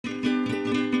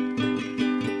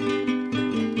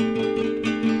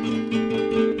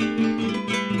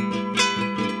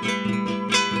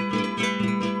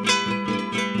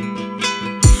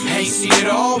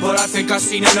think I've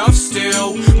seen enough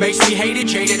still. Makes me hated,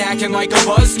 jaded, acting like a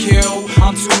buzzkill.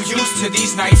 I'm too used to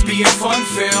these nights being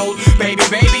fun-filled. Baby,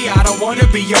 baby, I don't wanna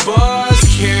be a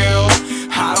buzzkill.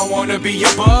 I don't wanna be a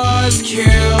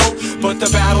buzzkill, but the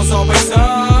battle's always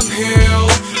uphill.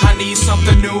 I need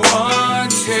something new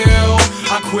until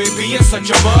I quit being such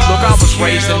a buzzkill. Look, I was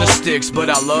raised in the sticks, but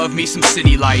I love me some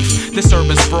city life. This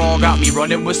urban sprawl got me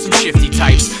running with some shifty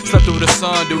types. Slept through the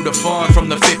sun, do the fun from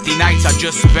the 50 nights I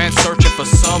just spent searching for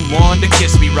someone to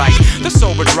kiss me right. The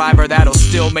sober driver that'll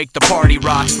still make the party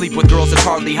rock. Sleep with girls that's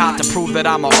hardly hot to prove that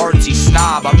I'm a artsy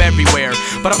snob. I'm everywhere,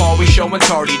 but I'm always showing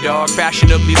tardy, dog.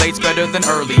 Fashionably late's better than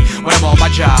early when I'm on my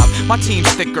job. My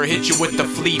team's thicker, hit you with the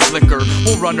flea flicker.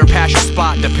 We'll run her past your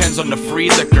spot, depends on the free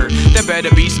liquor. There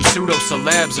better be some pseudo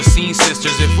celebs or scene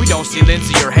sisters. If we don't see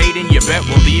Lindsay or Hayden, you bet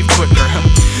we'll leave quicker.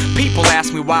 People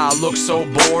ask me why I look so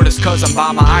bored. It's cause I'm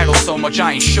by my idol so much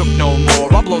I ain't shook no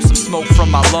more. I blow some smoke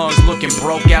from my lungs, looking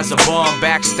broke as a bum.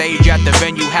 Backstage at the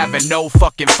venue having no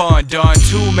fucking fun. Done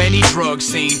too many drugs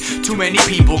seen, too many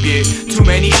people get too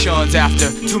many shuns after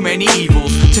too many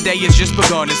evils. Today has just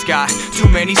begun, it's got too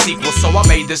many sequels. So I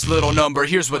made this little number,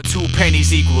 here's what 2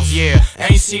 pennies equals, yeah.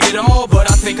 Ain't seen it all, but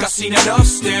I think I've seen enough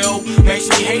still. Makes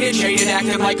me hated, jaded,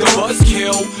 acting like a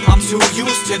buzzkill. I'm too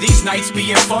used to these nights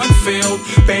being fun-filled.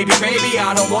 Baby, baby,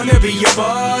 I don't wanna be a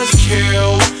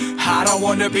buzzkill. I don't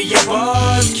wanna be a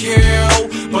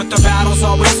buzzkill, but the battle's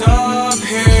always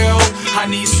uphill. I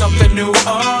need something new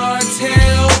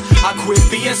until I quit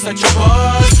being such a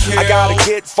buzzkill. I gotta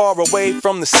get far away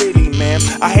from the city, man.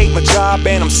 I hate my job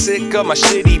and I'm sick of my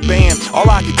shitty band. All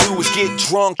I can do is get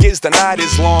drunk as the night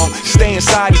is long. Stay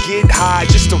inside and get high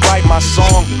just to write my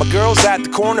song. My girl's at the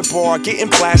corner bar getting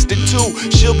blasted too.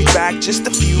 She'll be back just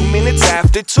a few minutes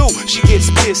after 2. She gets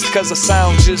pissed cause I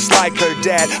sound just like her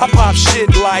dad. I pop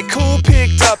shit like, who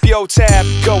picked up your tab?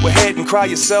 Go ahead and cry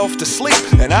yourself to sleep,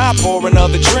 and I pour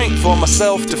another drink for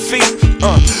myself to feed.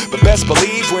 But best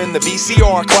believe when the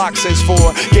VCR clock says 4,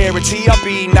 guarantee I'll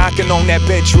be knocking on that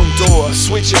bedroom door.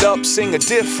 Switch it up, sing a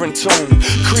different tune.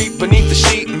 Creep beneath the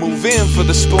sheet, move in for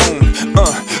the spoon.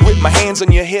 With my hands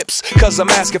on your hips, cause I'm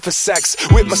asking for sex.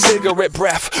 With my cigarette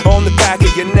breath on the back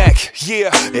of your neck.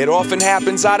 Yeah, it often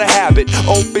happens out of habit.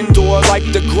 Open door like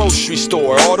the grocery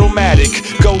store. Automatic,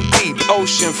 go deep,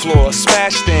 ocean floor.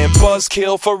 Smashed in,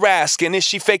 buzzkill for asking, is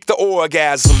she fake the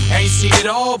orgasm? Ain't seen it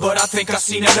all, but I think I've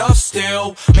seen enough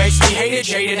still. Makes me hated,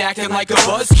 jaded, acting like a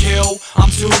buzzkill. I'm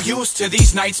too used to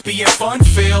these nights being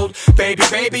fun-filled. Baby,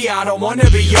 baby, I don't wanna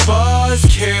be a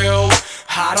buzzkill.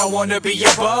 I don't wanna be a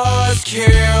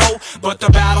buzzkill, but the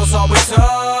battle's always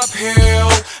uphill.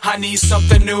 I need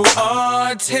something new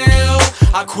until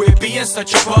I quit being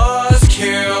such a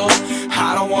buzzkill.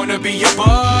 I don't wanna be a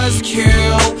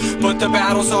buzzkill, but the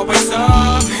battle's always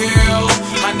uphill.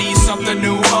 I need something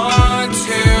new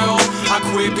until I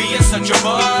quit being such a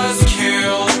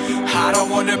buzzkill. I don't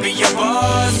wanna be a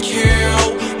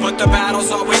buzzkill, but the battle's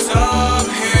always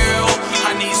uphill.